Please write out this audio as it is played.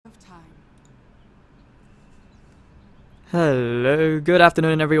Hello, good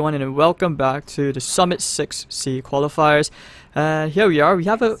afternoon everyone, and welcome back to the Summit 6C Qualifiers. Here we are. We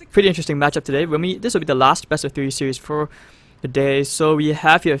have a pretty interesting matchup today. This will be the last best of 3 series for the day. So we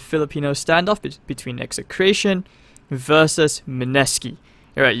have here a Filipino standoff between Execration versus Mineski.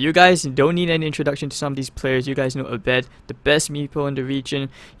 Alright, you guys don't need any introduction to some of these players. You guys know Abed, the best meeple in the region.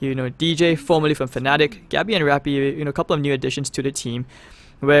 You know DJ, formerly from Fnatic, Gabby and Rappy, a couple of new additions to the team,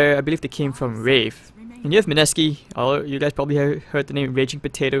 where I believe they came from Rave. And you have Mineski. You guys probably heard the name Raging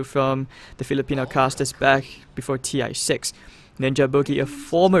Potato from the Filipino casters back before TI6. Ninja Boogie, a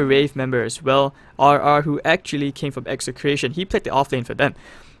former Rave member as well. RR, who actually came from Execration. He played the offlane for them.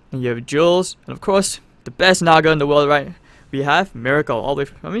 And you have Jules, and of course, the best Naga in the world, right? We have Miracle, all the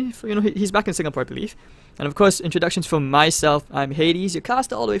way he's back in Singapore, I believe. And of course, introductions from myself. I'm Hades, your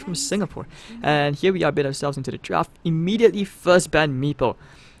caster all the way from Singapore. And here we are, bid ourselves into the draft. Immediately first ban meeple.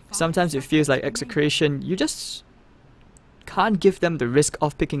 Sometimes it feels like Execration, you just can't give them the risk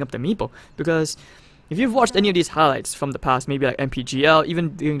of picking up the meeple, because if you've watched any of these highlights from the past, maybe like MPGL, even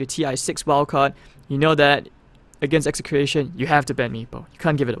during the TI6 wildcard, you know that against Execration, you have to ban meeple. You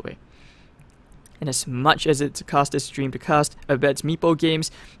can't give it away. And as much as it's a caster's dream to cast Abed's meeple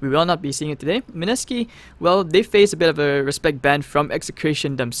games, we will not be seeing it today. Mineski, well, they face a bit of a respect ban from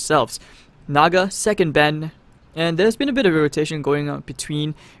Execration themselves. Naga, second ban. And there's been a bit of a rotation going on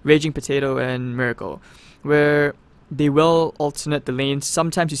between Raging Potato and Miracle, where they will alternate the lanes.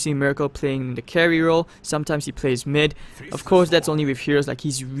 Sometimes you see Miracle playing the carry role, sometimes he plays mid. Of course, that's only with heroes like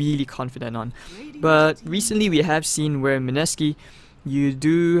he's really confident on. But recently we have seen where Mineski, you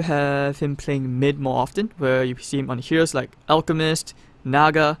do have him playing mid more often, where you see him on heroes like Alchemist,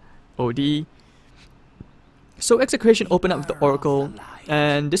 Naga, OD. So Execration opened up with the Oracle,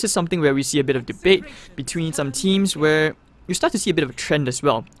 and this is something where we see a bit of debate between some teams, where you start to see a bit of a trend as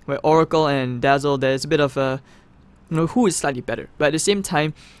well, where Oracle and Dazzle, there's a bit of a, who is slightly better. But at the same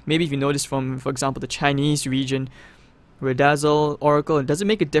time, maybe if you notice from, for example, the Chinese region, where Dazzle, Oracle, it doesn't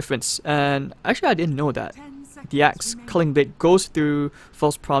make a difference. And actually I didn't know that. The Axe, Culling Blade goes through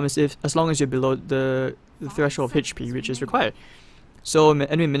False Promise as long as you're below the threshold of HP, which is required. So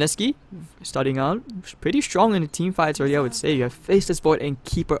anyway, Mineski, starting out, pretty strong in the team fights already, I would say. You have Faceless Void and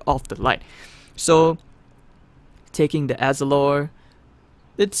Keeper of the Light. So, taking the Azalor,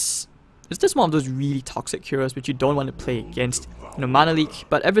 it's just one of those really toxic heroes which you don't want to play against. Mana leak,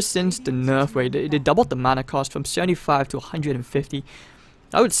 but ever since the nerf where they doubled the mana cost from 75 to 150,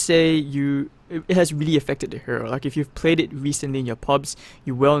 I would say it has really affected the hero. Like if you've played it recently in your pubs,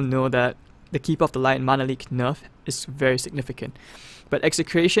 you will know that the Keeper of the Light mana leak nerf is very significant. But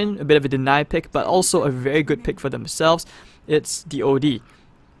Execration, a bit of a deny pick, but also a very good pick for themselves. It's the OD.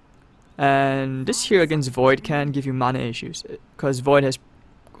 And this here against Void can give you mana issues, because Void has,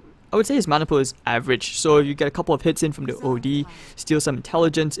 I would say his mana pool is average. So if you get a couple of hits in from the OD, steal some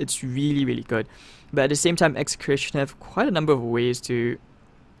intelligence, it's really, really good. But at the same time, Execration have quite a number of ways to,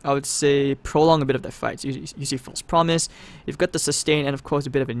 I would say, prolong a bit of the fights. You see False Promise, you've got the Sustain, and of course a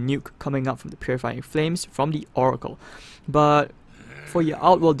bit of a nuke coming up from the Purifying Flames from the Oracle. But for your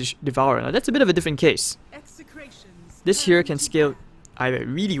Outworld Devourer, now that's a bit of a different case. This hero can scale either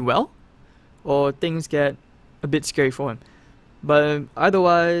really well, or things get a bit scary for him. But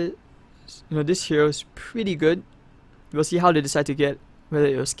otherwise, this hero is pretty good. We'll see how they decide to get, whether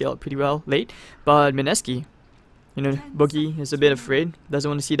it will scale pretty well late. But Mineski, Boogie is a bit afraid, doesn't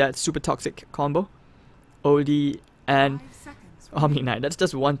want to see that super toxic combo. OD and Omni Knight, that's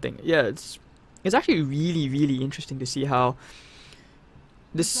just one thing. Yeah, it's actually really, really interesting to see how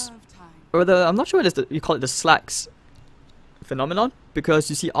this, or I'm not sure what you call it, the slacks phenomenon, because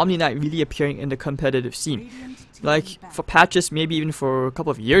you see Omni Knight really appearing in the competitive scene. Like for patches, maybe even for a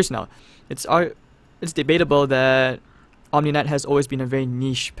couple of years now, it's debatable that Omni Knight has always been a very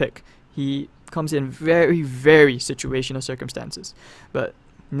niche pick. He comes in very, very situational circumstances, but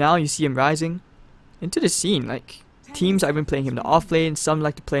now you see him rising into the scene. Like teams are even playing him in the off lane, some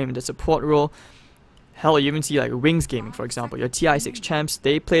like to play him in the support role. Hell, you even see like Wings Gaming, for example, your TI6 champs,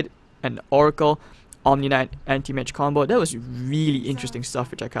 they played an Oracle Omni Knight anti-match combo. That was really interesting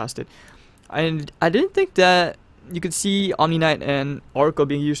stuff which I casted, and I didn't think that you could see Omni Knight and Oracle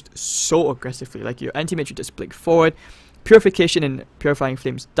being used so aggressively. Like your anti-match, you just blink forward, Purification and Purifying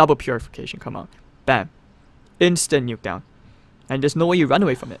Flames, double Purification come out, bam, instant nuke down, and there's no way you run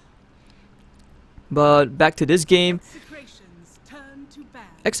away from it. But back to this game,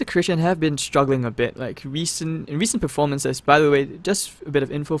 Execration have been struggling a bit. Like in recent performances, by the way, just a bit of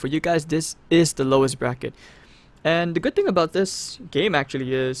info for you guys, this is the lowest bracket. And the good thing about this game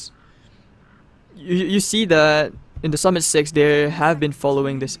actually is you see that in the Summit 6 they have been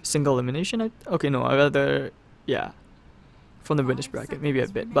following this single elimination. Yeah, from the winners bracket, maybe a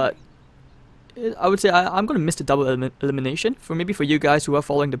bit, but I would say I'm gonna miss the double elimination for you guys who are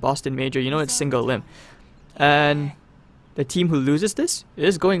following the Boston Major. You know, it's single elim, and the team who loses this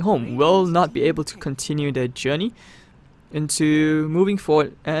is going home, will not be able to continue their journey into moving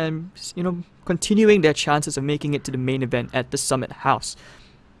forward and, you know, continuing their chances of making it to the main event at the Summit House.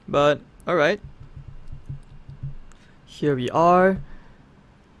 But alright, here we are.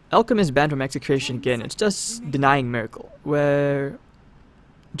 Alchemist banned from Execration again. It's just denying Miracle, where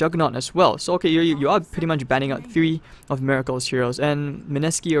Juggernaut as well. So okay, you are pretty much banning out 3 of Miracle's heroes, and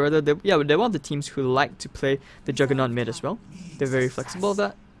Mineski or other, they're one of the teams who like to play the Juggernaut mid as well. They're very flexible of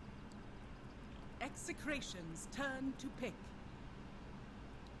that. Execration's turn to pick.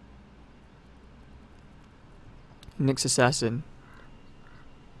 Nyx Assassin.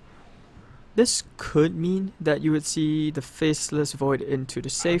 This could mean that you would see the Faceless Void into the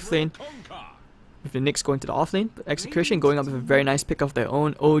safe lane, with the Nyx going to the off lane, but Execration going up with a very nice pick of their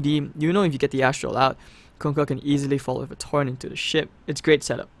own. OD, you know, if you get the Astral out, Kunkka can easily follow with a Torrent into the ship. It's great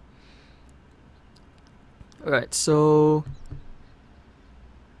setup. Alright, so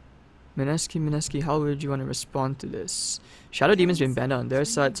Mineski, how would you want to respond to this? Shadow Demon's been banned on their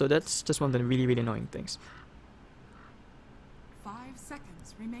side, so that's just one of the really annoying things. 5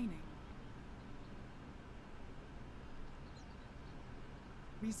 seconds remaining.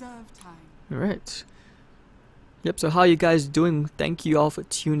 Reserve time. Alright. Yep, so how are you guys doing? Thank you all for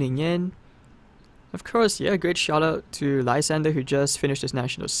tuning in. Of course, yeah, great shout out to Lysander who just finished his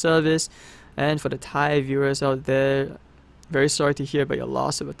national service. And for the Thai viewers out there, very sorry to hear about your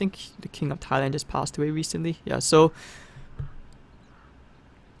loss. I think the King of Thailand just passed away recently. Yeah, so,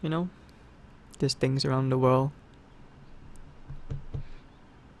 you know, there's things around the world.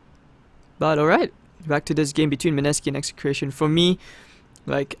 But alright, back to this game between Mineski and Execration. For me,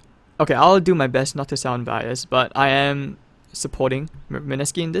 like, okay, I'll do my best not to sound biased, but I am supporting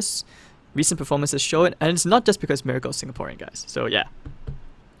Mineski in this. Recent performances show it, and it's not just because Miracle's Singaporean, guys. So yeah.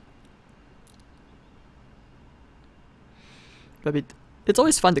 But it's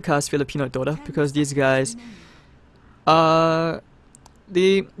always fun to cast Filipino Dota because these guys,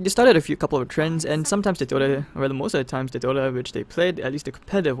 they started a couple of trends, and sometimes the Dota, or rather most of the times the Dota which they played, at least the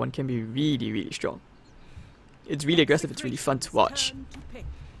competitive one, can be really strong. It's really aggressive, it's really fun to watch.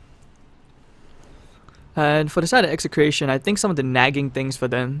 And for the side of Execration, I think some of the nagging things for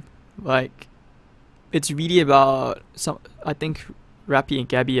them, like, it's really about I think Rappy and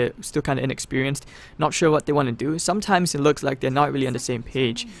Gabby are still kind of inexperienced, not sure what they want to do. Sometimes it looks like they're not really on the same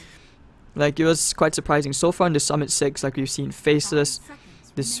page. Like, it was quite surprising. So far in the Summit 6, like, we've seen Faceless,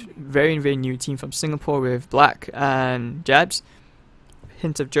 this very new team from Singapore with Black and Jabs,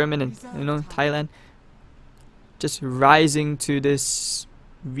 hints of German and, you know, Thailand, just rising to this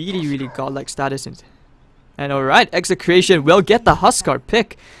really godlike status. And alright, Execration will get the Huskar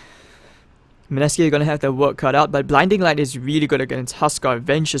pick. Mineski are going to have their work cut out, but Blinding Light is really good against Huskar.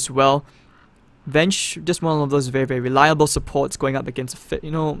 Venge as well. Venge, just one of those very reliable supports going up against,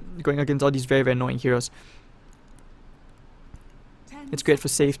 you know, going against all these very annoying heroes. It's great for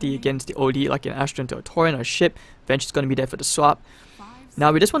safety against the OD, like an Astron to a Torrent or a ship. Venge is going to be there for the swap.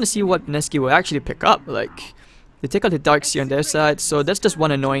 Now we just want to see what Mineski will actually pick up. Like, they take out the Darkseer on their side, so that's just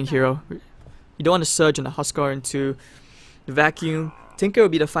one annoying hero. You don't want to surge on the Huskar into the vacuum. Tinker will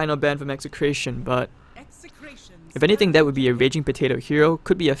be the final ban from Execration, but if anything, that would be a Raging Potato hero.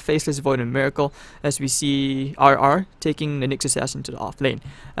 Could be a Faceless Void and Miracle, as we see RR taking the Nyx Assassin to the off lane.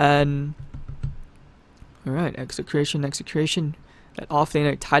 And alright, Execration. That off lane,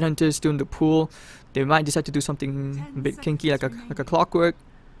 like Tidehunter is still in the pool. They might decide to do something a bit kinky, like a Clockwork.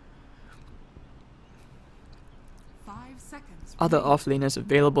 Other offlaners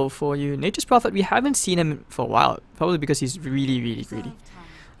available for you. Nature's Prophet, we haven't seen him for a while, probably because he's really greedy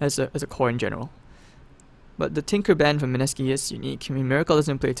as a core in general. But the Tinker ban from Mineski is unique. I mean, Miracle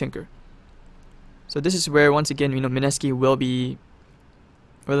doesn't play Tinker, so this is where once again, you know, Mineski will be,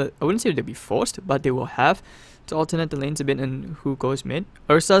 well, I wouldn't say they'll be forced, but they will have to alternate the lanes a bit and who goes mid.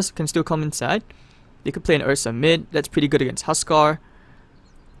 Ursa's can still come inside. They could play an Ursa mid. That's pretty good against Huskar.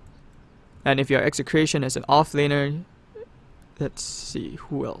 And if you're Execration as an offlaner, let's see,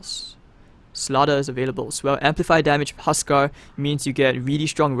 who else? Slaughter is available as well. Amplify damage Huskar means you get really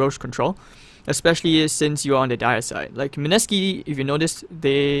strong Roche control, especially since you're on the dire side. Like Mineski, if you noticed,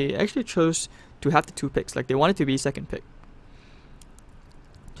 they actually chose to have the 2 picks. Like, they wanted to be second pick.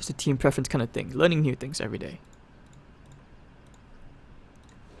 Just a team preference kind of thing. Learning new things every day.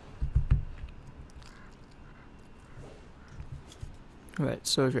 Alright,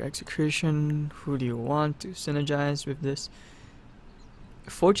 so if you're Execration, who do you want to synergize with this?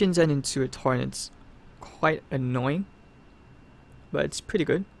 Fortune's End into a Torrent, it's quite annoying. but it's pretty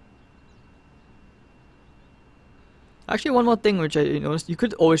good. Actually, one more thing which I noticed, you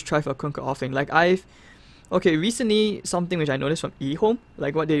could always try for a Kunkka offlane. Like okay, recently something which I noticed from eHome,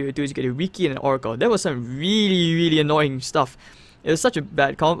 like what they would do is you get a Riki and an Oracle. That was some really annoying stuff. It was such a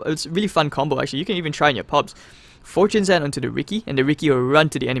bad combo. It's a really fun combo actually. You can even try in your pubs. Fortune Sand onto the Riki, and the Riki will run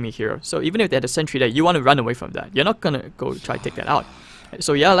to the enemy hero. So even if they had a sentry there, you want to run away from that. You're not gonna go try to take that out.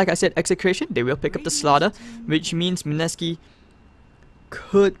 So yeah, like I said, Execration, they will pick up the Slaughter, which means Mineski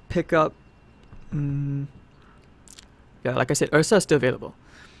could pick up... yeah, like I said, Ursa is still available.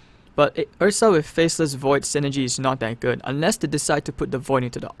 But Ursa with Faceless Void synergy is not that good, unless they decide to put the Void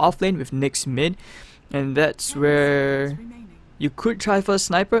into the offlane with Nyx mid. And that's where you could try for a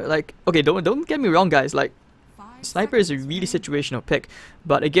Sniper. Like, okay, don't get me wrong guys, like, Sniper is a really situational pick,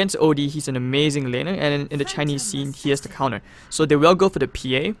 but against OD, he's an amazing laner, and in the Chinese scene, he has the counter. So they will go for the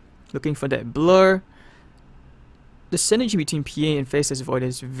PA, looking for that blur. The synergy between PA and Faceless Void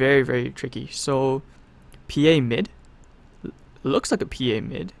is very tricky. So, PA mid. Looks like a PA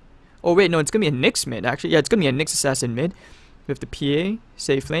mid. Oh wait, no, it's gonna be a Nyx mid actually. Yeah, it's gonna be a Nyx Assassin mid with the PA,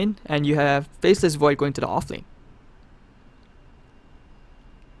 safe lane, and you have Faceless Void going to the off lane.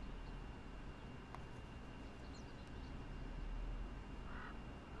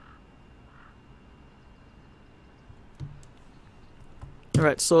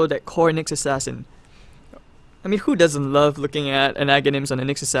 Alright, so that core Nyx Assassin. I mean, who doesn't love looking at an Aghanims on a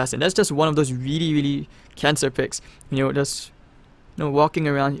Nyx Assassin? That's just one of those really cancer picks. You know, just walking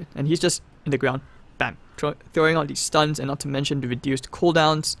around, and he's just in the ground, bam, throwing out these stuns, and not to mention the reduced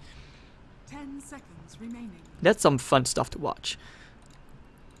cooldowns. 10 seconds remaining. That's some fun stuff to watch.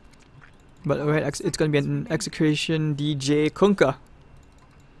 But alright, it's gonna be an Execration DJ Kunkka.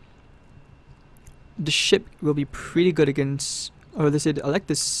 The ship will be pretty good against. Oh, they said I like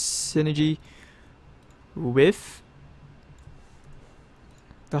the synergy with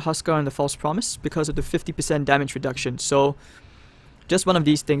the Huskar and the False Promise because of the 50% damage reduction. So just one of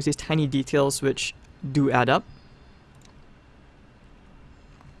these things, these tiny details which do add up.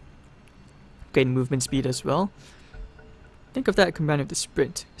 Gain movement speed as well. Think of that combined with the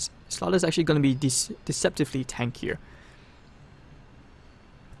sprint. Slaughter is actually going to be deceptively tankier.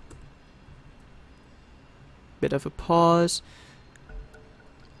 Bit of a pause.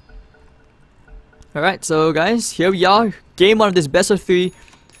 Alright, so guys, here we are. Game 1 of this best of 3.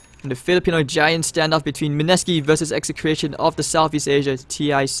 And the Filipino giant standoff between Mineski versus Execration of the Southeast Asia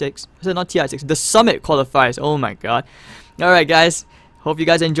TI6. Not TI6, the Summit Qualifiers. Oh my god. Alright guys, hope you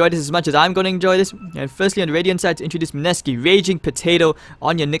guys enjoyed this as much as I'm going to enjoy this. And firstly on the Radiant side to introduce Mineski, Raging Potato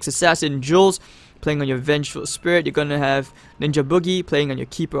on your Nyx Assassin, Jules playing on your Vengeful Spirit. You're going to have Ninja Boogie playing on your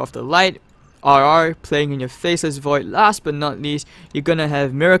Keeper of the Light. RR playing on your Faceless Void. Last but not least, you're going to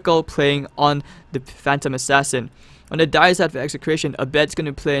have Miracle playing on the Phantom Assassin. On the dire side for Execration, Abed's going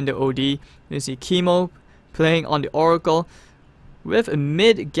to play in the OD. You see Chemo playing on the Oracle with a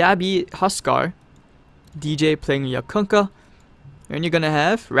mid Gabby Huskar, DJ playing on your Kunkka, and you're going to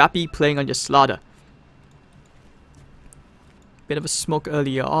have Rappy playing on your Slaughter. Bit of a smoke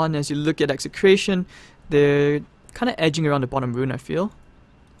earlier on as you look at Execration. They're kind of edging around the bottom rune, I feel.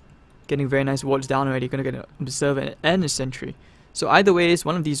 Getting very nice wards down already. Going to get an Observer and a Sentry. So either way,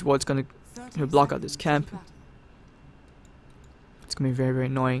 one of these wards going to block out this camp. It's going to be very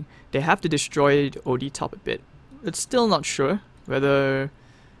annoying. They have to destroy the OD top a bit. It's still not sure whether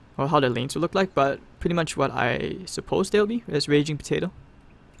or how the lanes will look like, but pretty much what I suppose they'll be. There's Raging Potato.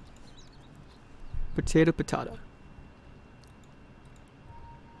 Potato.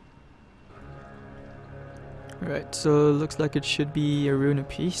 Alright, so looks like it should be a rune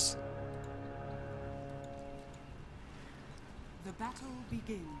apiece. The battle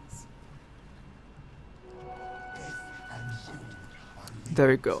begins. There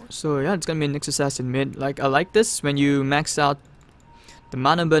we go. So yeah, it's gonna be a Nyx Assassin mid. Like, I like this. When you max out the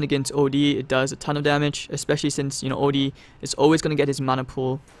mana burn against OD, it does a ton of damage, especially since, you know, OD is always gonna get his mana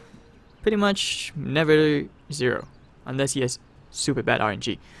pool pretty much never zero, unless he has super bad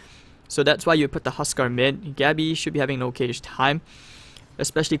RNG. So that's why you put the Huskar mid. Gabby should be having an okay time,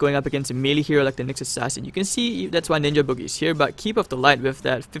 especially going up against a melee hero like the Nyx Assassin. You can see that's why Ninja Boogie is here, but Keep of the Light with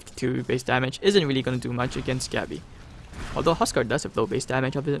that 52 base damage isn't really going to do much against Gabby. Although Huskar does have low base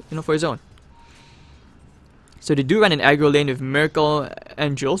damage of it, for his own. So they do run an aggro lane with Miracle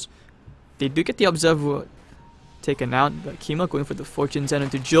and Jules. They do get the Observer taken out, but Kima going for the Fortune Center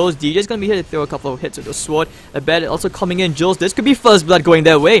to Jules. DJ's gonna be here to throw a couple of hits with the sword. Abed also coming in. Jules, this could be First Blood going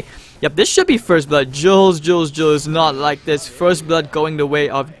their way. Yep, this should be First Blood. Jules, not like this. First Blood going the way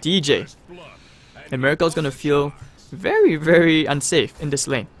of DJ. And Miracle's gonna feel very unsafe in this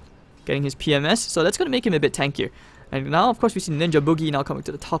lane, getting his PMS, so that's gonna make him a bit tankier. And now, of course, we see Ninja Boogie now coming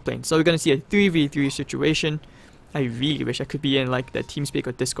to the top lane. So we're going to see a 3v3 situation. I really wish I could be in like the TeamSpeak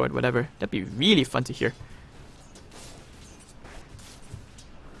or Discord, whatever. That'd be really fun to hear.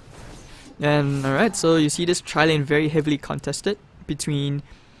 And alright, so you see this tri-lane very heavily contested between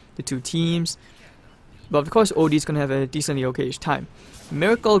the two teams. But of course, OD is going to have a decently okay-ish time.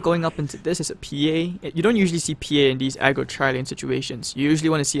 Miracle going up into this is a PA. You don't usually see PA in these aggro tri-lane situations. You usually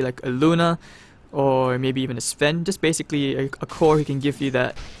want to see like a Luna or maybe even a Sven. Just basically a core who can give you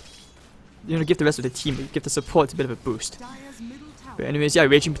that, you know, give the rest of the team, give the support a bit of a boost. But anyways, yeah,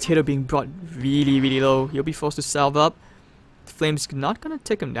 Raging Potato being brought really low. He'll be forced to salve up. The Flame's not going to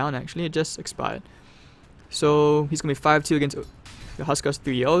take him down actually, it just expired. So he's going to be 5-2 against the Huskers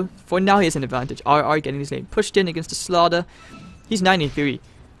 3-0. For now he has an advantage. RR getting his lane pushed in against the Slaughter. He's 9-3.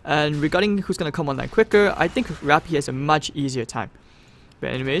 And regarding who's going to come online quicker, I think Rappy has a much easier time.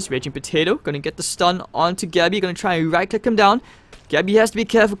 But anyways, Raging Potato going to get the stun onto Gabby. Going to try and right click him down. Gabby has to be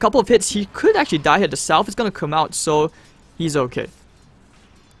careful. A couple of hits. He could actually die here. The South is going to come out, so he's okay.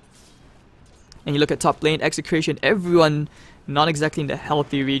 And you look at top lane, Execration, everyone not exactly in the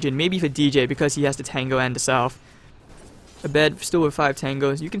healthy region. Maybe for DJ because he has the Tango and the South. A bed still with 5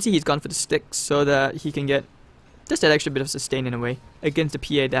 tangos. You can see he's gone for the sticks so that he can get just that extra bit of sustain in a way against the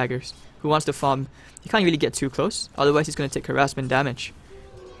PA daggers. Who wants to farm? He can't really get too close, otherwise he's going to take harassment damage.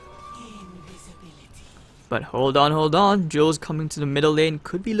 But hold on. Jules coming to the middle lane.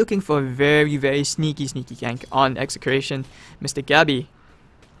 Could be looking for a very sneaky gank on Execration. Mr. Gabby.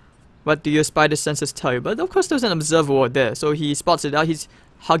 What do your spider senses tell you? But of course there's an observer ward there, so he spots it out. He's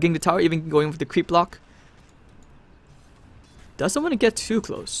hugging the tower, even going for the creep block. Doesn't want to get too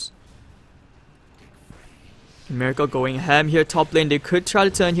close. Miracle going ham here top lane. They could try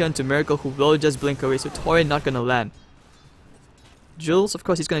to turn here onto Miracle, who will just blink away, so Tori not gonna land. Jules, of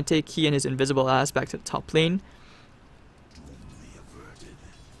course, he's gonna take Key and his invisible ass back to the top lane.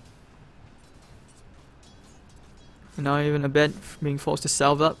 And now even a bed being forced to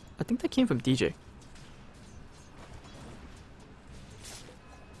salve up. I think that came from DJ.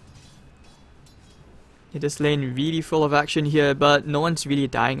 Yeah, this lane really full of action here, but no one's really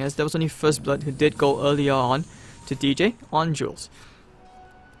dying, as there was only First Blood who did go earlier on to DJ on Jules.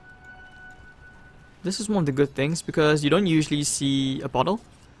 This is one of the good things because you don't usually see a bottle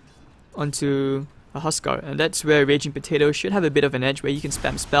onto a Huskar, and that's where Raging Potato should have a bit of an edge where you can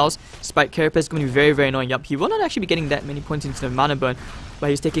spam spells. Spike Carapace is going to be very annoying. Yup, he will not actually be getting that many points into the mana burn, but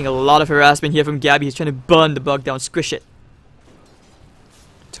he's taking a lot of harassment here from Gabby. He's trying to burn the bug down, squish it.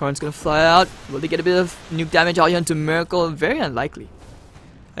 Torrent's gonna fly out. Will they get a bit of nuke damage out here into Miracle? Very unlikely.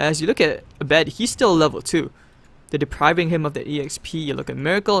 As you look at Abed, he's still level 2. They're depriving him of the EXP. You look at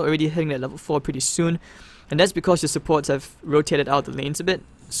Miracle, already hitting that level 4 pretty soon. And that's because the supports have rotated out the lanes a bit.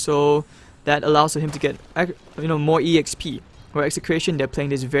 So that allows for him to get, you know, more EXP. Where Execration, they're playing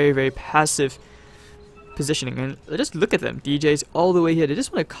this very passive positioning. And just look at them. DJ's all the way here. They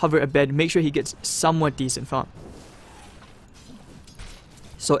just want to cover Abed, make sure he gets somewhat decent farm.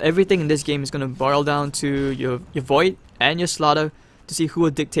 So everything in this game is going to boil down to your Void and your Slaughter to see who will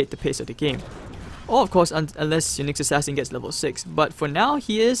dictate the pace of the game. Or of course, unless your Nyx Assassin gets level 6. But for now,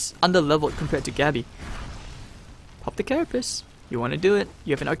 he is under-leveled compared to Gabby. Pop the Carapace. You want to do it.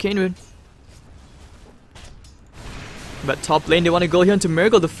 You have an Arcane Rune. But top lane, they want to go here into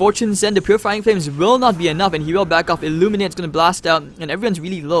Miracle. The Fortune Send, the Purifying Flames will not be enough, and he will back off. Illuminate's going to blast out, and everyone's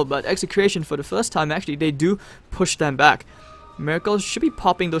really low. But Execration, for the first time, actually, they do push them back. Miracle should be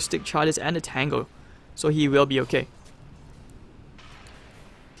popping those stick charges and a Tango, so he will be okay.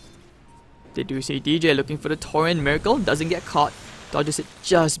 They do see DJ looking for the Torrent. Miracle doesn't get caught, dodges it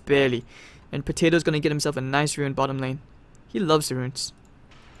just barely. And Potato's gonna get himself a nice rune bottom lane. He loves the runes.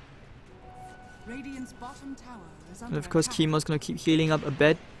 Radiant's bottom tower is And of course Chemo's gonna keep healing up a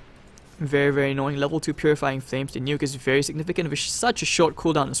bit. Very annoying. Level 2 Purifying Flames. The nuke is very significant with such a short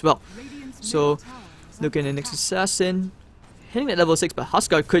cooldown as well. So looking at the Nyx Assassin. Hitting at level 6, but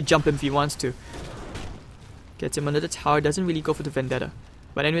Huskar could jump him if he wants to. Gets him under the tower, doesn't really go for the Vendetta.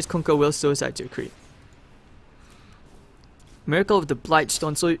 But anyways, Kunkka will suicide to a creep. Miracle with the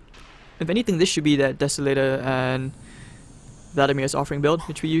Blightstone, so if anything this should be that Desolator and Vladimir's offering build,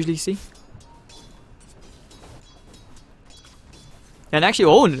 which we usually see. And actually,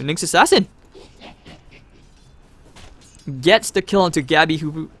 oh, Nyx Assassin! Gets the kill onto Gabby,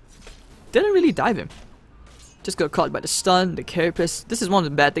 who didn't really dive him. Just got caught by the stun, the Carapace. This is one of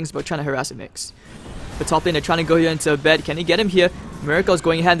the bad things about trying to harass a Nyx. The top lane, they're trying to go here into a bed. Can he get him here? Miracle's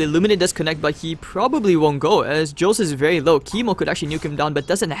going ahead. The Illuminate does connect, but he probably won't go, as Jules is very low. Chemo could actually nuke him down, but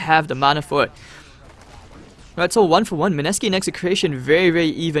doesn't have the mana for it. Alright, so 1 for 1. Mineski and Execration very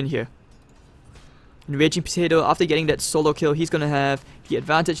even here. And Raging Potato, after getting that solo kill, he's gonna have the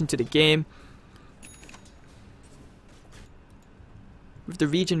advantage into the game. With the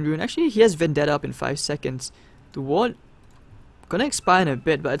Regen Rune, actually he has Vendetta up in 5 seconds. The ward gonna expire in a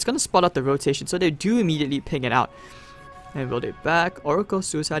bit, but it's gonna spot out the rotation, so they do immediately ping it out. And rotate back. Oracle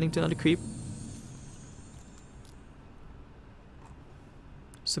suiciding to another creep.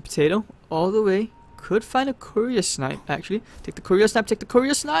 So Potato, all the way. Could find a courier snipe, actually. Take the courier snipe, take the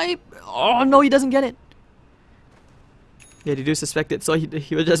courier snipe! Oh no, he doesn't get it! Yeah, they do suspect it, so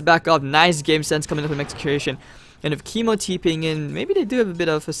he will just back off. Nice game sense coming up from Execration. And if Chemo TPing in, maybe they do have a bit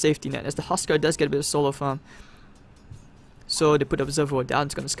of a safety net, as the Huskar does get a bit of solo farm. So they put Observer down,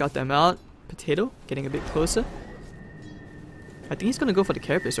 it's gonna scout them out. Potato, getting a bit closer. I think he's gonna go for the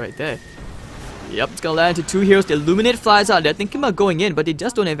Carapace right there. Yep, it's gonna land into 2 heroes. The Illuminate flies out. They're thinking about going in, but they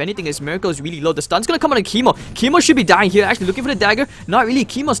just don't have anything as Miracle is really low. The stun's gonna come on Chemo. Chemo should be dying here. Actually, looking for the dagger. Not really.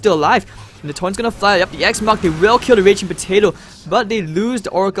 Chemo's still alive. And the Torrent's gonna fly. Yep, the X mark. They will kill the Raging Potato, but they lose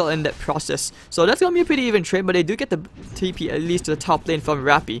the Oracle in that process. So that's gonna be a pretty even trade, but they do get the TP at least to the top lane from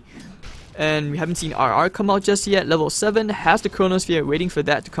Rappy. And we haven't seen RR come out just yet. Level 7 has the Chronosphere, waiting for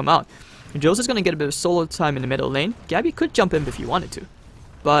that to come out. And Joseph's gonna get a bit of solo time in the middle lane. Gabby could jump in if he wanted to,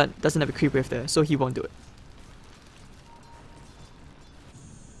 but doesn't have a creep wave there, so he won't do it.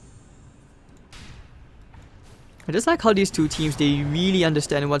 I just like how these two teams, they really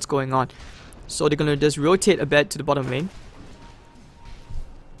understand what's going on. So they're gonna just rotate a bed to the bottom lane.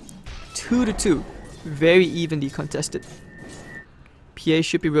 2 to 2. Very evenly contested. PA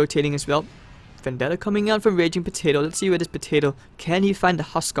should be rotating as well. Vendetta coming out from Raging Potato. Let's see where this Potato, can he find the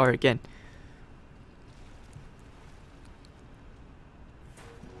Huskar again?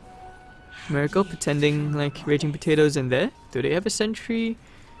 Miracle pretending like Raging Potatoes in there. Do they have a sentry?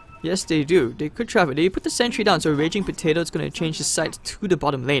 Yes, they do. They could travel. They put the sentry down, so Raging Potato is going to change his sight to the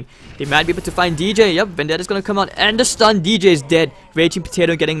bottom lane. They might be able to find DJ. Yep, Vendetta's going to come out, and the stun. DJ is dead. Raging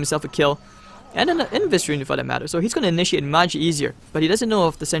Potato getting himself a kill. And an Invis Rune for that matter, so he's going to initiate much easier. But he doesn't know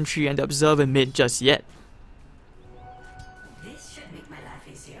of the sentry and the Observer mid just yet. This should make my life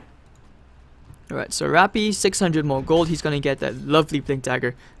easier. Alright, so Rappy, 600 more gold. He's going to get that lovely Blink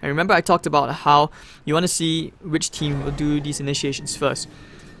Dagger. And remember I talked about how you want to see which team will do these initiations first.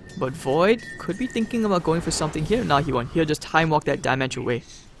 But Void could be thinking about going for something here. Nah, he won't. He'll just time walk that damage away.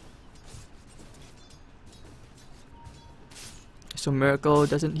 So Miracle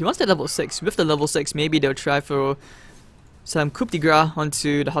doesn't... He wants that level 6. With the level 6, maybe they'll try for some coup de grace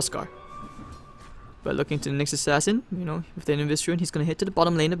onto the Huskar. But looking to the next assassin, you know, with the Invis Rune, he's going to hit to the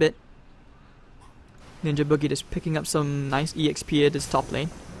bottom lane a bit. Ninja Boogie just picking up some nice EXP at his top lane.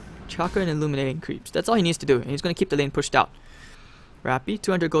 Chakra and illuminating creeps. That's all he needs to do. And he's going to keep the lane pushed out. Rappy,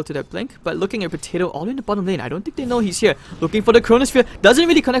 200 gold to that blink, but looking at Potato all in the bottom lane. I don't think they know he's here. Looking for the Chronosphere, doesn't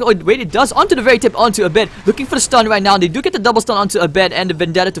really connect. Oh wait, it does. Onto the very tip, onto Abed. Looking for the stun right now. They do get the double stun onto Abed and the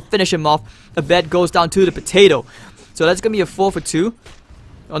Vendetta to finish him off. Abed goes down to the Potato. So that's gonna be a 4 for 2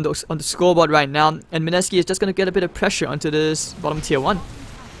 on the scoreboard right now. And Mineski is just gonna get a bit of pressure onto this bottom tier 1.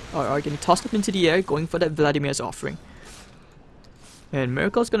 RR getting tossed up into the air, going for that Vladimir's offering. And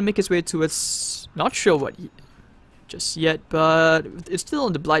Miracle's gonna make his way towards, not sure what just yet, but it's still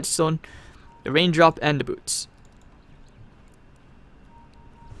in the Blight Zone, the Raindrop and the Boots.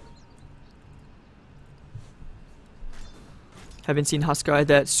 Haven't seen Huskar at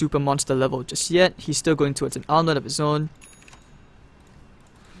that super monster level just yet. He's still going towards an outlet of his own.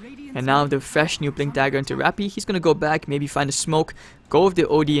 And now the fresh new Blink Dagger into Rappy. He's gonna go back, maybe find a smoke, go with the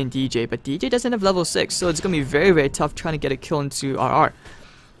OD and DJ, but DJ doesn't have level 6, so it's gonna be very, very tough trying to get a kill into RR.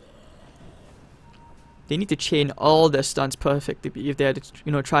 They need to chain all their stuns perfectly if they're to,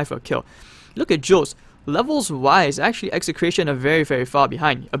 you know, try for a kill. Look at Jules. Levels wise, actually Execration are very, very far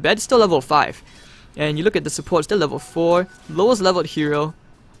behind. Abed is still level 5. And you look at the support, still level 4. Lowest leveled hero.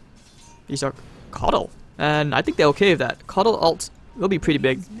 These are Coddle. And I think they're okay with that. Coddle ult will be pretty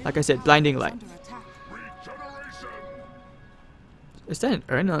big. Like I said, Blinding Light. Is that an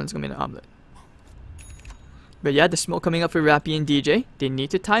urn? No, it's gonna be an omelet. But yeah, the smoke coming up for Rappy and DJ. They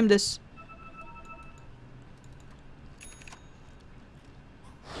need to time this.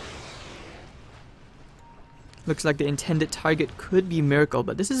 Looks like the intended target could be Miracle,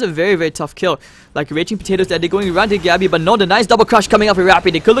 but this is a very, very tough kill. Like Raging Potatoes that they're going around to Gabby, but no, the nice double crush coming up for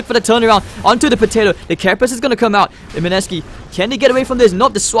Rappy. They could look for the turnaround onto the Potato. The Carapace is going to come out. The Mineski, can they get away from this?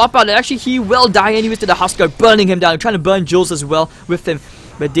 Nope, the swap out. Actually, he will die anyways to the Huskar, burning him down. Trying to burn Jules as well with him.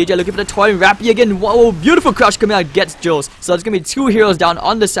 But DJ looking for the toy. Rappy again. Whoa, beautiful crush coming out. Gets Jules. So it's going to be 2 heroes down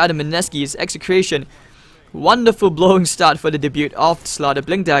on the side of Mineski's Execration. Wonderful blowing start for the debut of Slaughter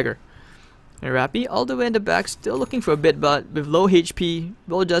Blink Dagger. And Rappy all the way in the back, still looking for a bit, but with low HP,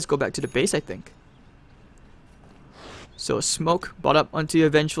 we'll just go back to the base, I think. So smoke brought up onto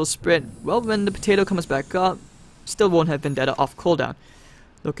your vengeful sprint. Well, when the potato comes back up, still won't have Vendetta off cooldown.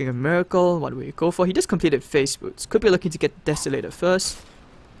 Looking a miracle, what will you go for? He just completed face boots. Could be looking to get Desolator first.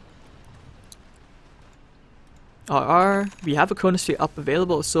 RR, we have a Chronosphere up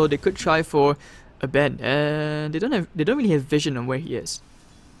available, so they could try for a bend, and they don't really have vision on where he is.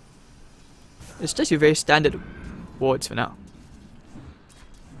 It's just your very standard wards for now.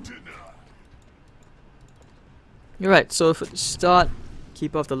 You're right, so for the start,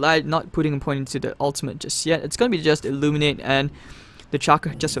 keep off the light, not putting a point into the ultimate just yet. It's gonna be just Illuminate and the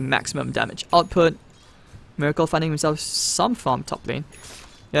Chakra just for maximum damage output. Miracle finding himself some farm top lane.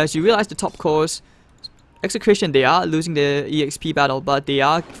 Yeah, as you realize the top course, Execration, they are losing the EXP battle, but they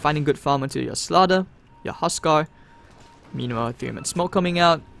are finding good farm onto your Slaughter, your Huskar. Meanwhile, 3-man smoke coming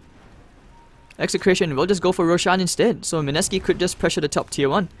out. Execration will just go for Roshan instead, so Mineski could just pressure the top tier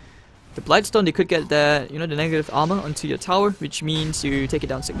 1. The Blightstone, they could get the, the negative armor onto your tower, which means you take it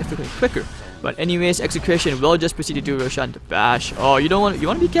down significantly quicker. But anyways, Execration will just proceed to do Roshan to bash. Oh, you want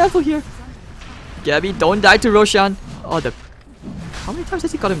to be careful here. Gabby, don't die to Roshan. Oh, how many times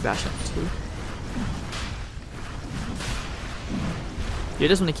has he got him bashed up? 2. You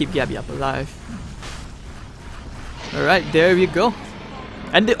just want to keep Gabby up alive. Alright, there we go.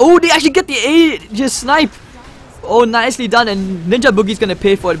 And they actually get the Aegis snipe. Oh, nicely done. And Ninja Boogie's gonna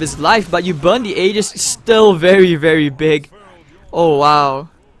pay for it with his life, but you burn the Aegis, still very, very big. Oh, wow.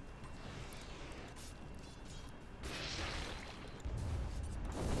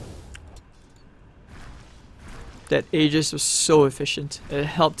 That Aegis was so efficient. It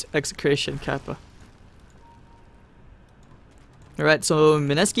helped Execration Kappa. Alright, so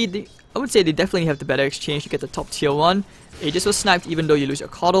Mineski, I would say they definitely have the better exchange to get the top tier 1. Aegis was sniped even though you lose your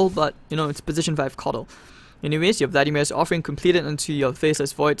Coddle, but it's position 5 Coddle. Anyways, your Vladimir's offering completed onto your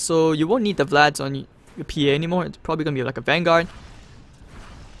Faceless Void, so you won't need the Vlads on your PA anymore. It's probably gonna be like a Vanguard.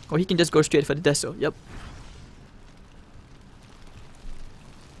 Or he can just go straight for the Deso, yep.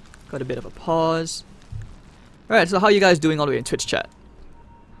 Got a bit of a pause. Alright, so how are you guys doing all the way in Twitch chat?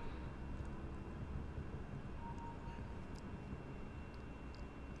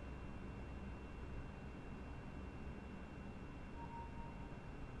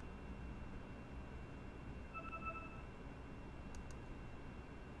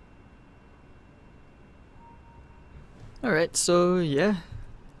 Alright, so yeah,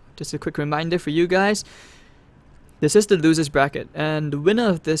 just a quick reminder for you guys. This is the losers bracket, and the winner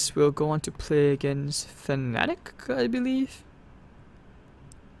of this will go on to play against Fnatic, I believe.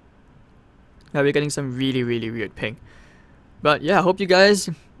 Yeah, we're getting some really, really weird ping. But yeah, I hope you guys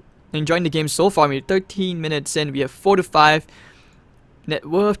enjoying the game so far. We're 13 minutes in, we have 4 to 5. Net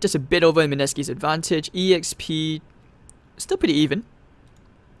worth just a bit over in Mineski's advantage. EXP still pretty even.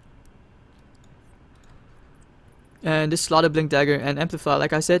 And this Slaughter, Blink Dagger, and Amplify,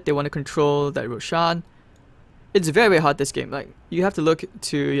 like I said, they want to control that Roshan. It's very, very hard this game. Like, you have to look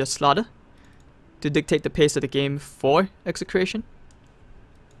to your Slaughter to dictate the pace of the game for Execration.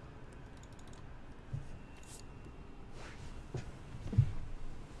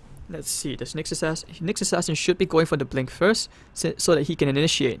 Let's see, does Nyx Assassin should be going for the Blink first, so that he can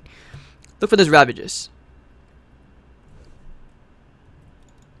initiate. Look for those Ravages.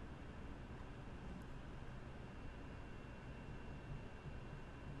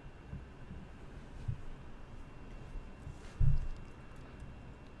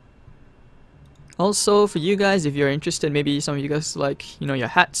 Also, for you guys, if you're interested, maybe some of you guys like, your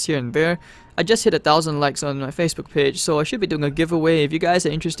hats here and there. I just hit 1,000 likes on my Facebook page, so I should be doing a giveaway. If you guys are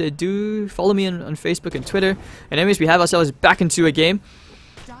interested, do follow me on Facebook and Twitter. And anyways, we have ourselves back into a game.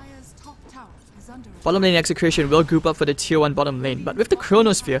 Bottom lane Execration will group up for the tier 1 bottom lane, but with the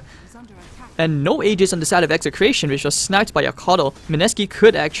Chronosphere and no Aegis on the side of Execration, which was sniped by a Coddle, Mineski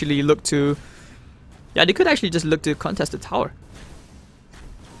could actually look to... Yeah, they could actually just look to contest the tower.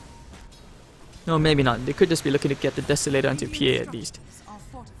 No, maybe not. They could just be looking to get the Desolator onto PA at least.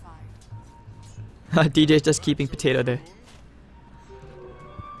 DJ's just keeping Potato there.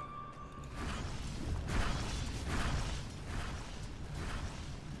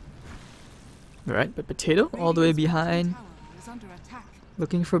 Alright, but Potato all the way behind.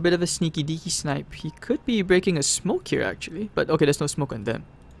 Looking for a bit of a sneaky deaky snipe. He could be breaking a smoke here actually. But okay, there's no smoke on them.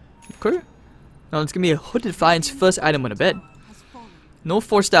 Okay. Now it's gonna be a Hooded Defiance first item on a bed. No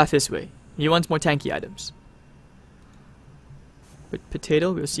Force Staff this way. He wants more tanky items. But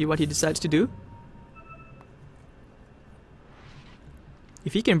Potato, we'll see what he decides to do.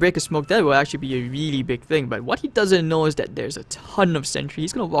 If he can break a smoke, that will actually be a really big thing. But what he doesn't know is that there's a ton of sentry.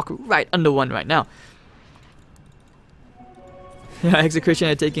 He's gonna walk right under one right now. Yeah, Execration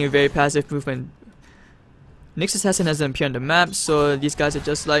are taking a very passive movement. Nyx Assassin hasn't appeared on the map, so these guys are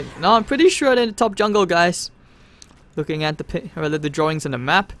just like, no, I'm pretty sure they're in the top jungle, guys. Looking at the drawings on the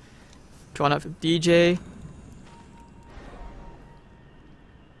map. Drawn out from DJ.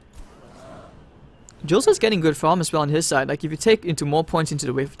 Jules is getting good farm as well on his side. Like, if you take into more points into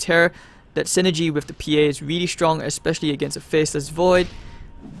the Wave of Terror, that synergy with the PA is really strong, especially against a faceless Void.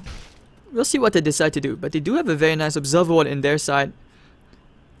 We'll see what they decide to do, but they do have a very nice Observer Ward in their side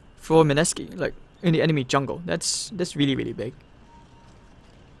for Mineski, like in the enemy jungle. That's really, really big.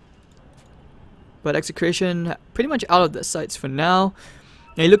 But Execration pretty much out of the sights for now.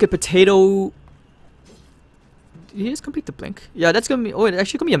 And you look at Potato. Did he just complete the blink? Yeah, that's gonna be. Oh, it's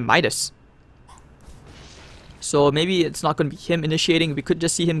actually gonna be a Midas. So maybe it's not going to be him initiating. We could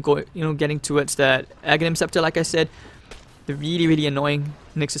just see him go, getting towards that Aghanim Scepter, like I said. The really, really annoying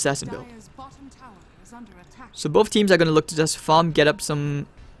Nyx Assassin build. So both teams are going to look to just farm, get up some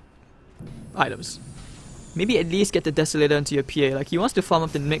items. Maybe at least get the Desolator into your PA. Like, he wants to farm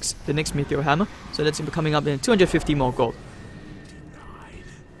up the Nyx Meteor Hammer. So that's coming up in 250 more gold.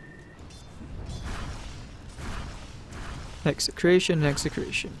 Execration,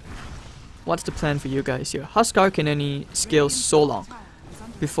 Execration. What's the plan for you guys here? Huskar can only scale so long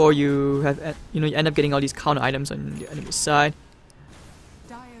before you have, you end up getting all these counter items on the enemy side.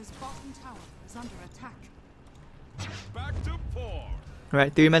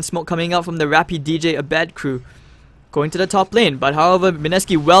 Alright, 3-man smoke coming out from the Rappy DJ Abed crew. Going to the top lane, but however,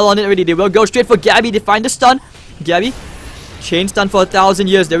 Mineski well on it already. They will go straight for Gabby to find the stun. Gabby, chain stun for 1,000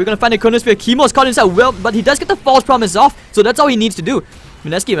 years. There we're gonna find a Chronosphere. Chemo's caught inside, well, but he does get the false promise off, so that's all he needs to do.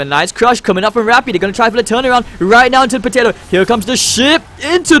 Mineski with a nice crush coming up from Rappy. They're going to try for the turnaround right now into the Potato. Here comes the ship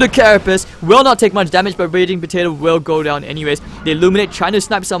into the Carapace. Will not take much damage, but Raging Potato will go down anyways. They illuminate, trying to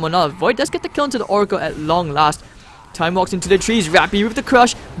snipe someone out. Void does get the kill into the Oracle at long last. Time walks into the trees. Rappy with the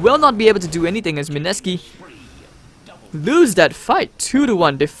crush. Will not be able to do anything as Mineski lose that fight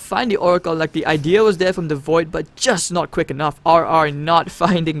 2-1. They find the Oracle. Like, the idea was there from the Void, but just not quick enough. RR not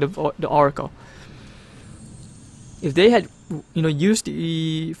finding the Oracle. If they had used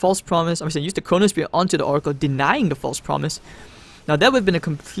the false promise, used the Chronosphere onto the Oracle, denying the false promise, now that would have been a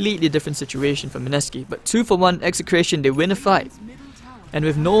completely different situation for Mineski. But 2-for-1 Execration, they win a fight. And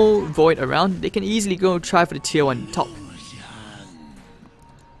with no Void around, they can easily go try for the tier 1 top.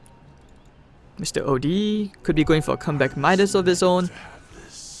 Mr. OD could be going for a comeback Midas of his own.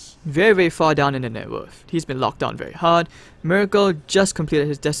 Very, very far down in the net worth. He's been locked down very hard. Miracle just completed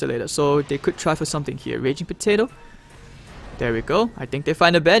his Desolator, so they could try for something here. Raging Potato. There we go. I think they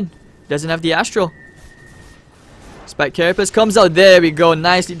find a bed. Doesn't have the Astral. Spike Carapace comes out. There we go.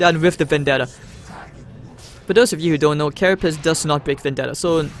 Nicely done with the Vendetta. For those of you who don't know, Carapace does not break Vendetta.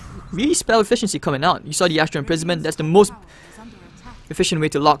 So really spell efficiency coming out. You saw the Astral Imprisonment. That's the most efficient way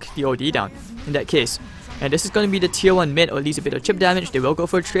to lock the OD down in that case. And this is going to be the tier 1 mid, or at least a bit of chip damage. They will go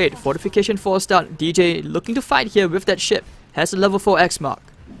for a trade. Fortification forced out. DJ looking to fight here with that ship. Has the level 4 X mark.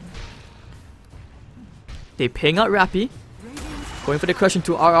 They ping out Rappy. Going for the crush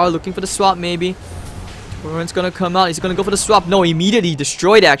into RR, looking for the swap maybe. Torrent's gonna come out. He's gonna go for the swap. No, immediately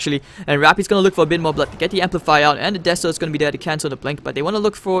destroyed actually. And Rappy's gonna look for a bit more blood to get the Amplify out. And the Desto is gonna be there to cancel the blink. But they want to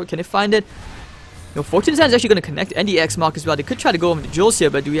look for, can they find it? No, Fortune's Hand is actually gonna connect. And the X mark as well. They could try to go over the Jules here,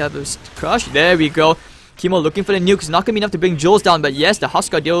 but do we have a crush? There we go. Chemo looking for the nuke. It's not gonna be enough to bring Jules down. But yes, the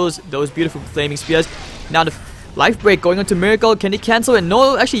Huskar deals those beautiful flaming spears. Now the life break going on to Miracle. Can they cancel it?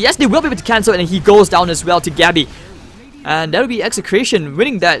 No, actually yes, they will be able to cancel it. And he goes down as well to Gabby. And that'll be Execration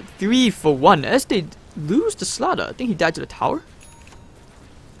winning that 3-for-1 as they lose the Slaughter. I think he died to the tower.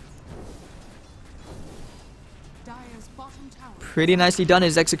 Pretty nicely done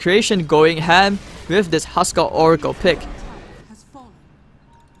is Execration going ham with this Huskar Oracle pick.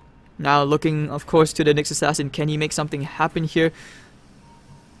 Now looking of course to the Nyx Assassin. Can he make something happen here?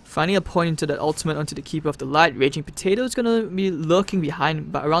 Finding a point into that ultimate onto the Keeper of the Light. Raging Potato is gonna be lurking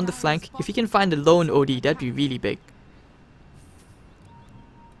behind, but around the flank. If he can find the lone OD, that'd be really big.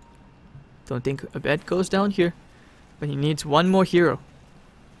 Don't think Abed goes down here, but he needs one more hero.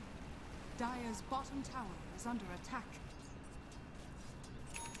 Dire's bottom tower is under attack.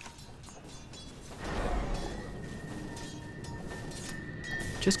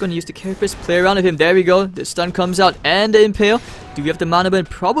 Just gonna use the Carapace, play around with him. There we go. The stun comes out and the Impale. Do we have the mana burn?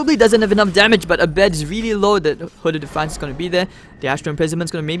 Probably doesn't have enough damage, but Abed is really low. The Hood of Defiance is gonna be there. The Astral Imprisonment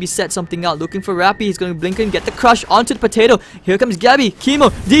is gonna maybe set something out. Looking for Rappy. He's gonna blink in, get the crush onto the Potato. Here comes Gabby, Chemo,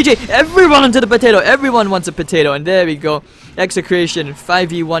 DJ. Everyone onto the Potato. Everyone wants a Potato, and there we go. Execration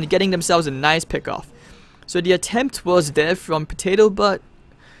 5v1, getting themselves a nice pick off. So the attempt was there from Potato, but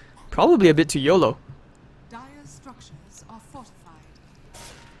probably a bit too YOLO.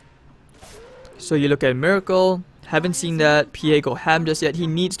 So you look at Miracle. Haven't seen that PA go ham just yet. He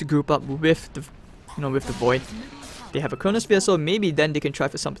needs to group up with the, with the Void. They have a Chronosphere, so maybe then they can try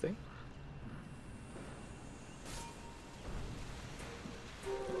for something.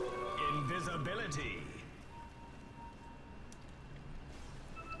 Invisibility.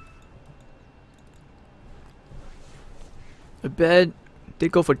 A bed. They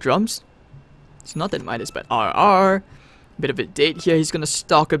go for drums. It's not that Midas, but RR. Bit of a date here. He's gonna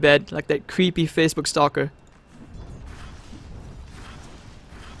stalk a bed like that creepy Facebook stalker.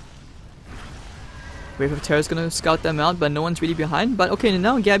 Wave of Terror's gonna scout them out, but no one's really behind. But okay,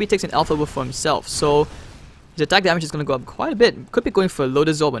 now Gabby takes an Alpha Wolf for himself, so his attack damage is gonna go up quite a bit. Could be going for a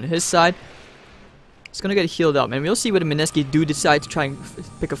Lotus Orb on his side. He's gonna get healed up, and we'll see whether Mineski do decide to try and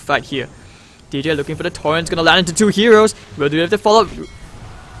pick a fight here. DJ looking for the Torrent's gonna land into two heroes. Will do have to follow up.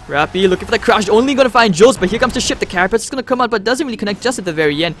 Rappy looking for the crash, only gonna find Jules, but here comes the ship. The Carapace is gonna come out, but doesn't really connect just at the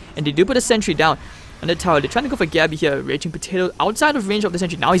very end. And they do put a sentry down on the tower. They're trying to go for Gabby here. Raging Potato outside of range of the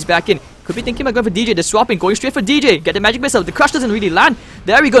sentry. Now he's back in. Could be thinking about going for DJ. They're swapping, going straight for DJ. Get the magic missile. The crush doesn't really land.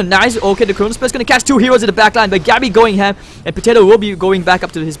 There we go. Nice. Okay, the Chronosphere is gonna catch two heroes in the back line, but Gabby going ham, and Potato will be going back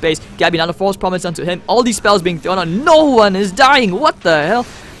up to his base. Gabby now the false promise onto him. All these spells being thrown on. No one is dying. What the hell?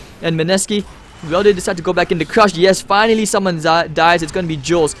 And Mineski, well, they decide to go back in the crush. Yes, finally someone dies. It's gonna be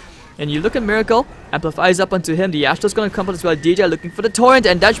Jules. And you look at Miracle, amplifies up onto him. The Astral's gonna come out as well. DJ looking for the Torrent,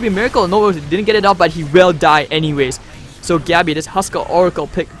 and that should be Miracle. No, didn't get it off, but he will die anyways. So Gabby, this Husker Oracle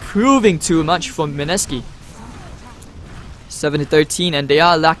pick, proving too much for Mineski. 7-13, and they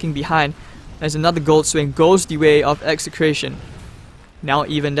are lacking behind. As another gold swing goes the way of Execration. Now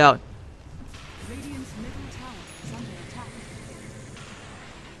evened out. Radiant's middle tower is under attack.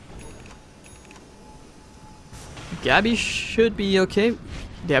 Gabby should be okay.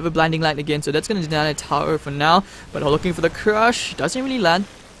 They have a blinding light again, so that's gonna deny the tower for now. But looking for the crush, doesn't really land.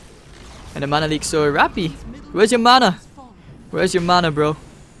 And the mana leak. So Rappy, where's your mana? Where's your mana, bro?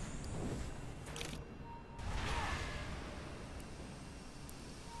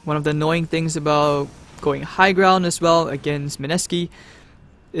 One of the annoying things about going high ground as well against Mineski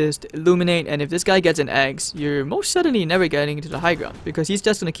is to illuminate, and if this guy gets an Eggs, you're most certainly never getting into the high ground because he's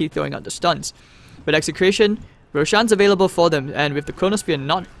just gonna keep throwing out the stuns. But Execration, Roshan's available for them, and with the Chronosphere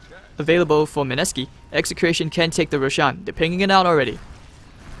not available for Mineski, Execration can take the Roshan. They're pinging it out already.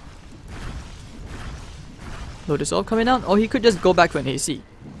 Lotus Orb coming out? Oh, he could just go back for an AC.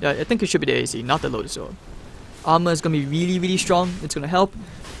 Yeah, I think it should be the AC, not the Lotus Orb. Armor is going to be really, really strong. It's going to help.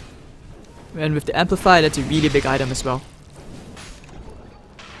 And with the Amplify, that's a really big item as well.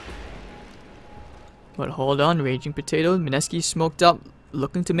 But hold on, Raging Potato. Mineski smoked up,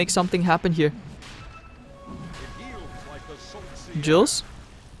 looking to make something happen here. Jules?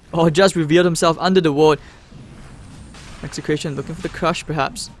 Oh, just revealed himself under the ward. Execration looking for the crush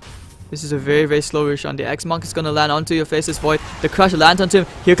perhaps. This is a very, very slow Roshan. The X-Monk is gonna land onto your face's Void. The crush lands onto him.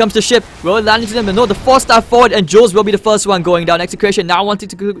 Here comes the ship. Will it land into them? But no, the 4-star forward, and Jules will be the first one going down. Execration now wanting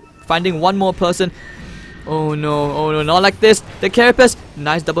to go, finding one more person. Oh no, not like this. The Carapace,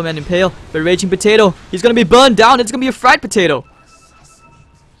 nice double man impale. But Raging Potato, he's gonna be burned down. It's gonna be a fried potato.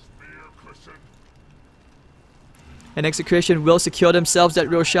 And Execration will secure themselves at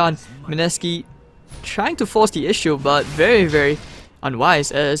Roshan. Mineski trying to force the issue, but very, very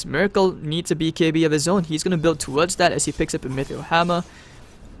unwise, as Miracle needs a BKB of his own. He's going to build towards that as he picks up a Mithril Hammer.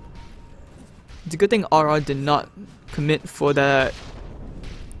 It's a good thing RR did not commit for the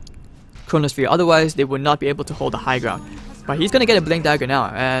Chronosphere, otherwise they would not be able to hold the high ground. But he's going to get a Blink Dagger now,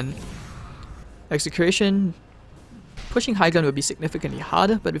 and Execration pushing high ground will be significantly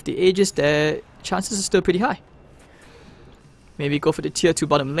harder, but with the Aegis, their chances are still pretty high. Maybe go for the tier 2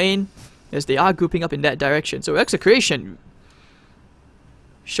 bottom lane, as they are grouping up in that direction. So Execration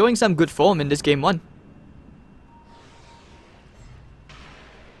showing some good form in this game 1.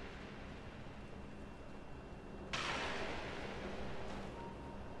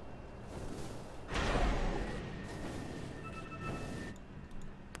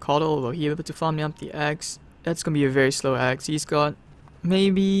 Caudle, will he be able to farm me up the Axe? That's gonna be a very slow Axe. He's got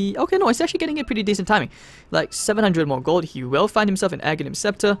maybe... okay, no, it's actually getting a pretty decent timing. Like 700 more gold. He will find himself an Aghanim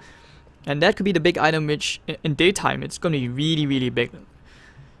Scepter. And that could be the big item which, in daytime, it's going to be really, really big. You're going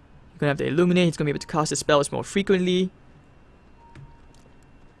to have to Illuminate. He's going to be able to cast his spells more frequently.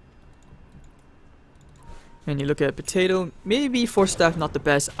 And you look at Potato. Maybe 4-staff not the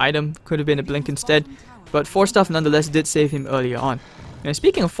best item. Could have been a Blink instead. But 4-staff nonetheless did save him earlier on. And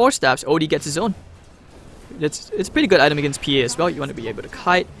speaking of 4-staffs, Odie gets his own. It's a pretty good item against PA as well. You want to be able to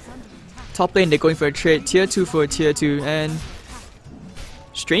kite. Top lane, they're going for a trade. Tier 2 for a tier 2. And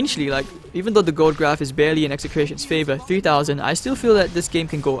strangely, like, even though the gold graph is barely in Execration's favor, 3000, I still feel that this game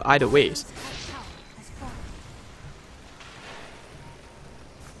can go either ways.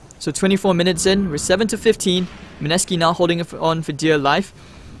 So 24 minutes in, we're 7 to 15. Mineski now holding it on for dear life.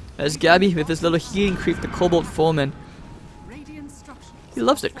 As Gabby with this little healing creep, the Cobalt Foreman. He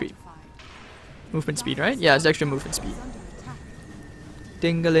loves that creep. Movement speed, right? Yeah, it's extra movement speed.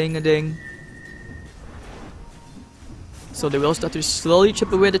 Ding-a-ling-a-ding. So they will start to slowly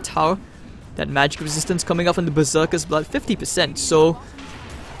chip away the tower. That magic resistance coming up from the Berserker's blood, 50%. So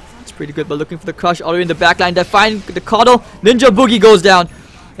it's pretty good, but looking for the crush all the way in the backline. They find the Coddle. Ninja Boogie goes down.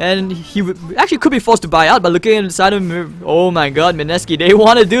 And he actually could be forced to buy out, but looking inside of him, oh my god, Mineski, they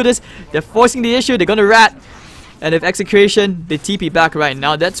want to do this. They're forcing the issue. They're going to rat. And if Execration, they TP back right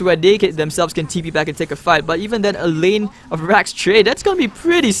now. That's where they themselves can TP back and take a fight. But even then, a lane of Rax trade, that's going to be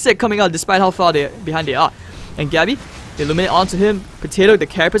pretty sick coming out despite how far behind they are. And Gabby, they illuminate onto him. Potato, the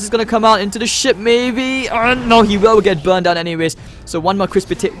carapace is going to come out into the ship maybe. No, he will get burned down anyways. So one more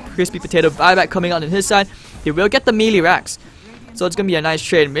crispy potato buyback coming out on his side. He will get the melee Rax. So it's going to be a nice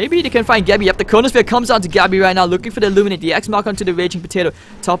trade. Maybe they can find Gabby. Yep, the Chronosphere comes out to Gabby right now, looking for the Illuminate. The X mark onto the Raging Potato.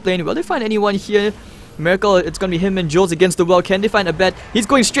 Top lane. Will they find anyone here? Miracle, it's going to be him and Jules against the world. Can they find a bed? He's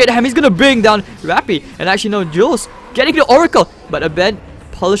going straight at him. He's going to bring down Rappy. And actually, no, Jules getting the Oracle. But a bed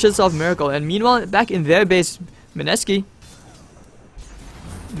polishes off Miracle. And meanwhile, back in their base, Mineski.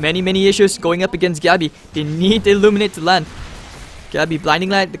 Many issues going up against Gabby. They need the Illuminate to land. Gabby, Blinding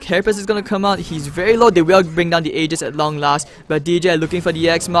Light, the carapace is going to come out. He's very low. They will bring down the Aegis at long last. But DJ looking for the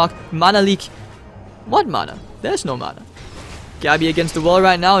X mark. Mana leak. What mana? There's no mana. Gabby against the wall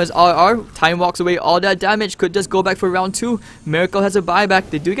right now is RR. Time walks away all that damage. Could just go back for round 2. Miracle has a buyback.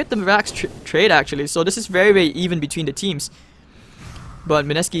 They do get the Rax trade actually. So this is very even between the teams. But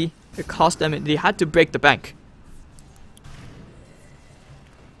Mineski, it cost them. They had to break the bank.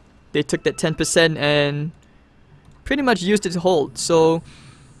 They took that 10% and pretty much used it to hold. So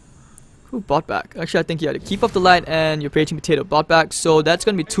who bought back? Actually, I think you had to keep up the light and your Raging Potato bought back. So that's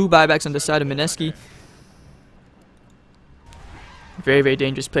going to be 2 buybacks on the side of Mineski. Very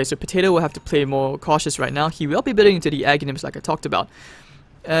dangerous play. So Potato will have to play more cautious right now. He will be building into the Aghanims like I talked about.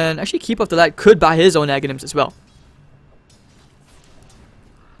 And actually Keep Up the Light could buy his own Aghanims as well.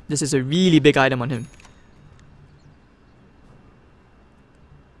 This is a really big item on him.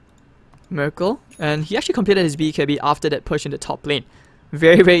 Miracle. And he actually completed his BKB after that push in the top lane.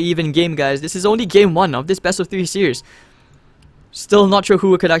 Very even game, guys. This is only game 1 of this best of 3 series. Still not sure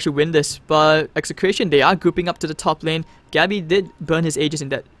who could actually win this, but Execration, they are grouping up to the top lane. Gabby did burn his Aegis in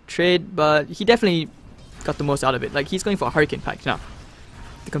that trade, but he definitely got the most out of it. Like, he's going for a Hurricane Pike now.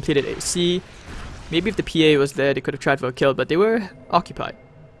 They completed AC. Maybe if the PA was there, they could have tried for a kill, but they were occupied.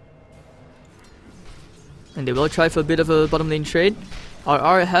 And they will try for a bit of a bottom lane trade.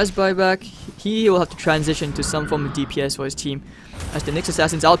 RR has buyback. He will have to transition to some form of DPS for his team. As the Nyx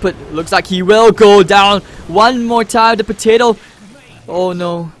Assassin's output looks like he will go down one more time. The Potato. Oh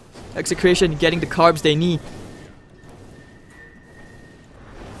no. Execration getting the carbs they need.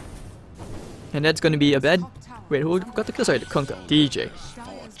 And that's going to be a bed. Wait, who got the kill? Sorry, the Kunkka. DJ.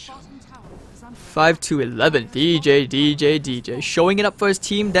 5-11. DJ. Showing it up for his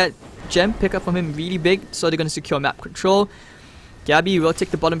team. That gem pickup from him really big. So they're going to secure map control. Gabby will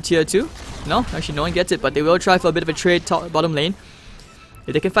take the bottom tier too. No, actually no one gets it. But they will try for a bit of a trade bottom lane.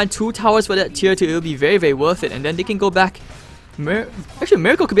 If they can find 2 towers for that tier 2, it will be very worth it. And then they can go back. Actually,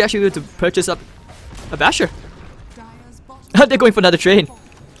 Miracle could be actually able to purchase up a Basher. They're going for another trade.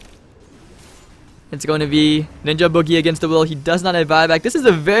 It's going to be Ninja Boogie against the will. He does not have buyback. This is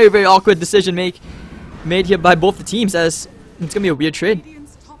a very awkward decision made here by both the teams, as it's going to be a weird trade.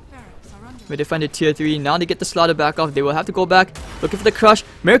 Where they find a tier 3. Now they get the slaughter back off. They will have to go back looking for the crush.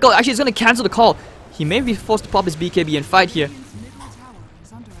 Miracle actually is going to cancel the call. He may be forced to pop his BKB and fight here.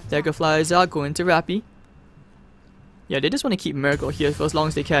 Dagger flies out, go into Rappy. Yeah, they just want to keep Miracle here for as long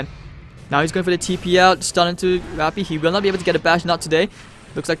as they can. Now he's going for the TP out, stun into Rappy. He will not be able to get a bash, not today.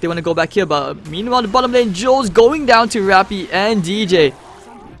 Looks like they want to go back here, but meanwhile the bottom lane, Jules going down to Rappy and DJ.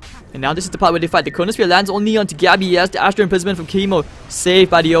 And now this is the part where they fight. The Chronosphere lands only onto Gabby. He has the Astral Imprisonment from Chemo,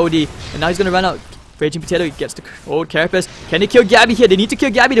 saved by the OD. And now he's going to run out. Raging Potato, he gets the old Carapace. Can they kill Gabby here? They need to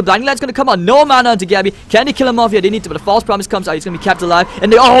kill Gabby. The Blinding Light's going to come out. No mana onto Gabby. Can they kill him off here? They need to, but the False Promise comes out. He's going to be kept alive.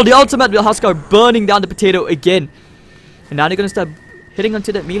 And the ultimate will Huskar burning down the Potato again. And now they're going to start hitting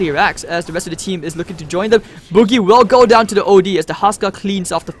onto that melee Rax as the rest of the team is looking to join them. Boogie will go down to the OD as the Huskar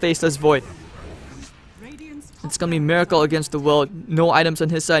cleans off the Faceless Void. It's going to be Miracle against the world. No items on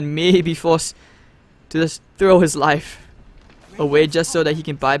his side. May be forced to just throw his life away just so that he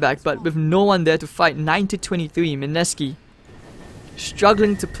can buy back. But with no one there to fight, 9-23, Mineski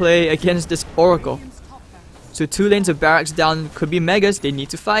struggling to play against this Oracle. So 2 lanes of barracks down. Could be Megas. They need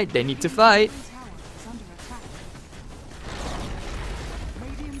to fight.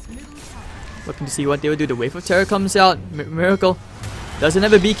 Looking to see what they will do. The Wave of Terror comes out. Miracle doesn't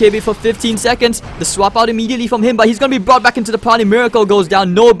have a BKB for 15 seconds. The swap out immediately from him, but he's gonna be brought back into the party. Miracle goes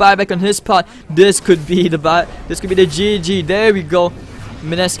down. No buyback on his part. This could be the GG. There we go.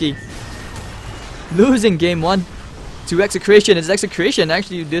 Mineski losing game 1 to Execration. It's Execration.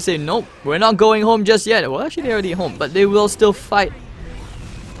 Actually, they say nope, we're not going home just yet. Well, actually, they're already home, but they will still fight.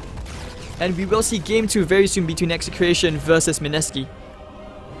 And we will see game 2 very soon between Execration versus Mineski.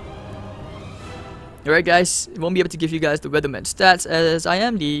 Alright guys, I won't be able to give you guys the Weatherman stats as I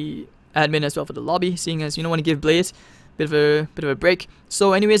am the admin as well for the lobby, seeing as you don't want to give Blaze bit of a break.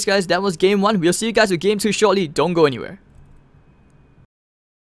 So anyways guys, that was game 1. We'll see you guys with game 2 shortly. Don't go anywhere.